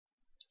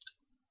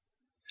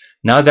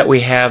Now that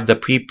we have the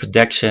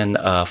pre-production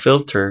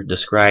filter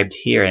described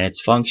here and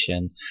its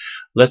function,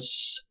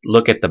 let's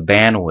look at the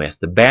bandwidth.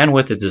 The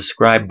bandwidth is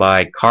described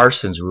by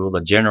Carson's rule,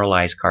 a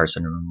generalized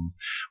Carson rule,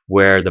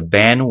 where the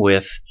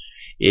bandwidth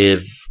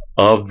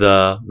of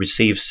the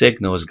received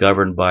signal is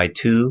governed by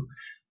 2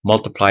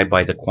 multiplied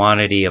by the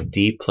quantity of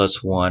D plus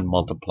 1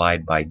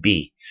 multiplied by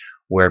B,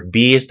 where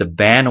B is the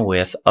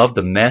bandwidth of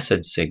the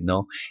message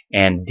signal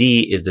and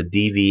D is the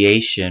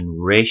deviation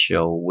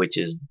ratio, which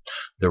is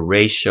the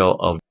ratio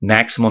of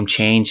maximum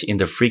change in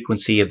the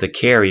frequency of the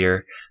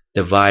carrier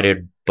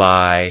divided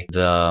by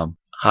the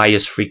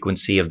highest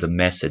frequency of the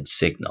message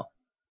signal.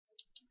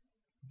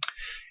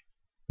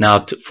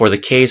 Now, for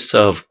the case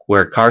of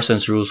where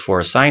Carson's rules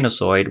for a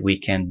sinusoid, we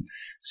can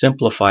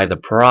simplify the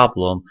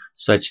problem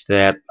such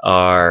that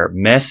our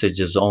message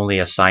is only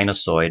a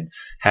sinusoid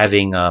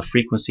having a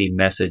frequency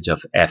message of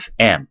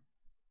FM.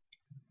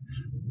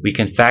 We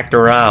can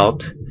factor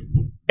out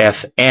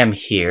FM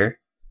here,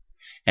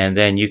 and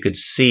then you could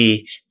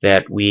see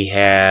that we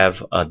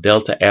have a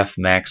delta F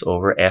max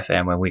over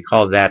FM, and we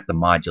call that the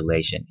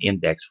modulation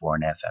index for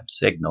an FM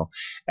signal,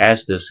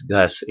 as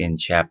discussed in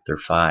Chapter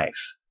 5.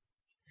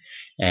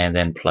 And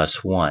then plus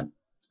 1.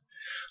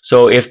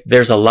 So if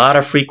there's a lot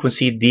of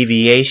frequency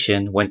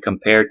deviation when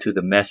compared to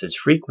the message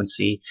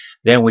frequency,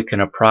 then we can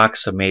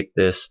approximate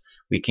this.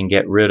 We can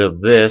get rid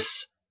of this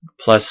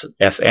plus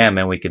FM,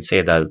 and we can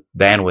say the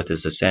bandwidth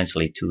is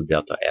essentially 2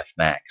 delta F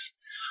max.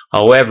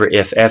 However,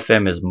 if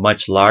FM is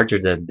much larger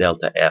than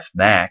delta F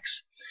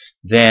max,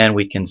 then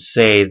we can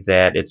say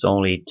that it's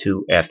only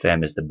 2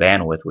 FM is the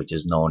bandwidth, which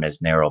is known as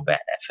narrowband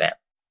FM.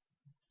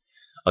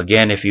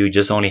 Again, if you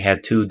just only had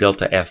 2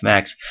 delta F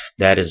max,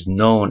 that is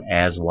known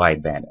as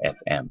wideband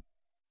FM.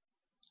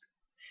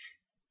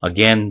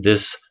 Again,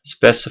 this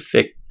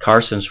specific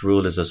Carson's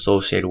rule is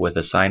associated with a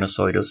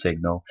sinusoidal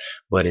signal,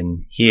 but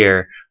in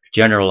here,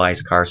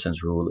 generalized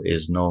Carson's rule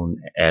is known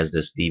as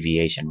this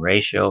deviation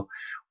ratio,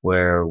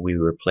 where we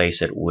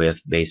replace it with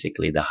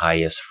basically the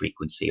highest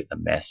frequency of the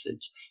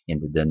message in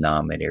the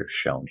denominator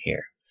shown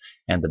here.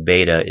 And the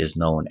beta is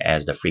known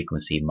as the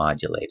frequency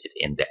modulated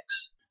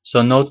index.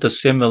 So note the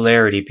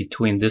similarity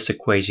between this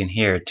equation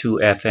here,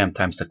 2FM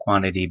times the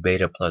quantity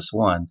beta plus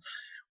 1,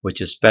 which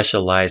is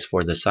specialized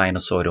for the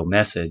sinusoidal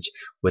message,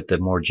 with the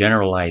more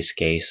generalized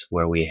case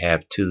where we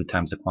have 2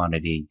 times the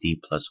quantity D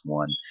plus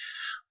 1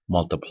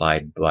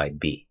 multiplied by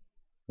B,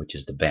 which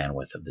is the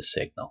bandwidth of the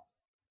signal.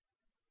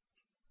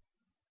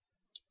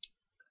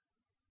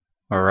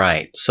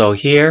 Alright, so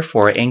here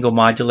for an angle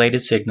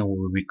modulated signal,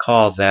 we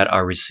recall that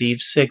our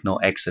received signal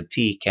x of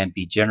t can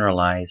be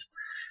generalized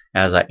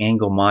as an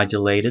angle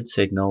modulated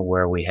signal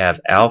where we have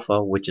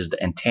alpha, which is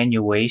the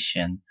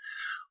attenuation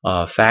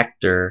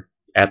factor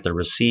at the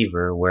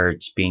receiver where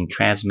it's being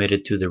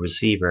transmitted to the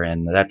receiver,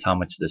 and that's how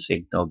much the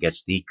signal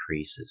gets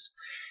decreases.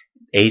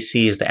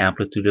 AC is the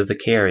amplitude of the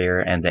carrier,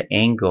 and the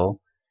angle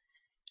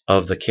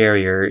of the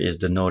carrier is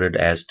denoted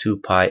as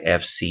 2 pi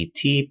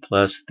fct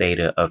plus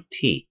theta of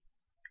t.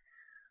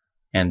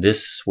 And this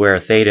is where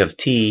theta of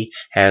t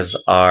has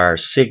our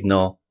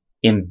signal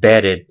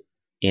embedded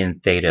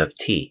in theta of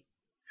t.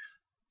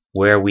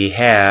 Where we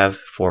have,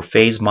 for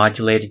phase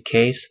modulated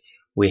case,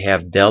 we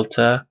have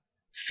delta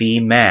phi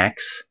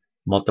max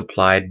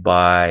multiplied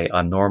by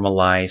a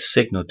normalized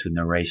signal to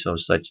noise ratio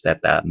such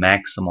that the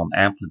maximum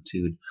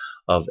amplitude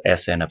of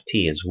Sn of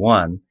t is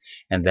 1,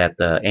 and that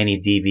any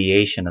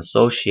deviation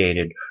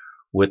associated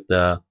with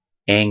the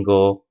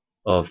angle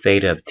of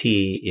theta of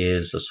t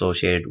is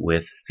associated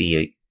with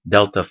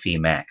delta phi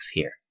max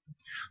here.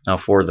 Now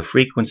for the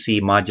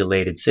frequency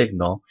modulated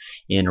signal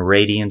in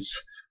radians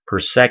per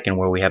second,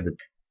 where we have the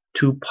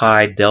 2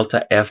 pi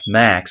delta F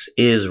max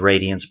is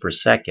radians per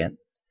second,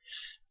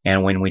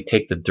 and when we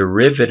take the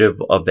derivative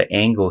of the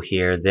angle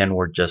here, then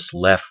we're just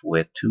left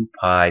with 2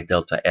 pi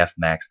delta F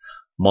max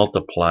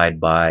multiplied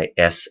by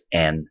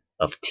Sn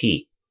of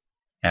t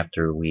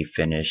after we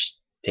finish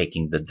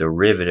taking the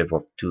derivative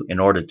in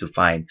order to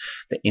find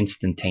the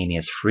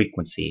instantaneous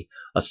frequency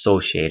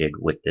associated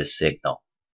with this signal.